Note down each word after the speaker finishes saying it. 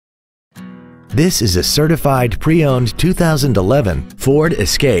This is a certified pre-owned 2011 Ford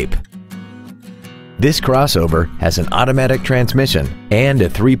Escape. This crossover has an automatic transmission and a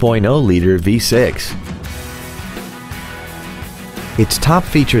 3.0-liter V6. Its top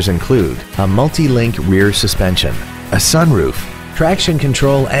features include a multi-link rear suspension, a sunroof, traction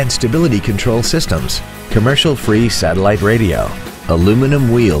control and stability control systems, commercial-free satellite radio,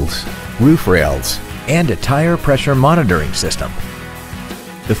 aluminum wheels, roof rails, and a tire pressure monitoring system.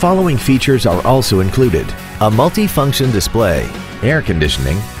 The following features are also included: a multi-function display, air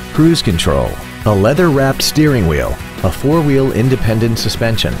conditioning, cruise control, a leather-wrapped steering wheel, a four-wheel independent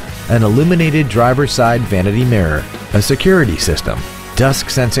suspension, an illuminated driver's side vanity mirror, a security system,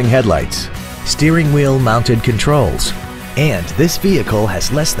 dusk-sensing headlights, steering wheel mounted controls, and this vehicle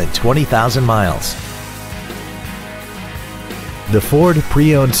has less than 20,000 miles. The Ford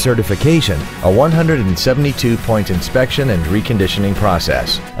Pre-Owned Certification, a 172-point inspection and reconditioning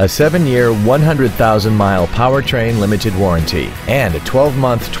process, a 7-year, 100,000-mile powertrain limited warranty, and a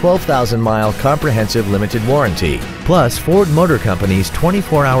 12-month, 12,000-mile comprehensive limited warranty, plus Ford Motor Company's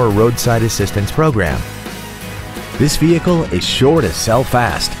 24-hour roadside assistance program. This vehicle is sure to sell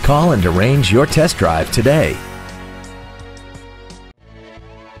fast. Call and arrange your test drive today.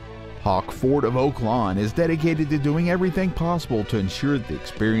 Hawk Ford of Oak Lawn is dedicated to doing everything possible to ensure that the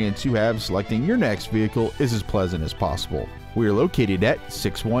experience you have selecting your next vehicle is as pleasant as possible. We are located at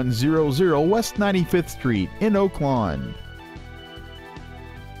 6100 West 95th Street in Oak Lawn.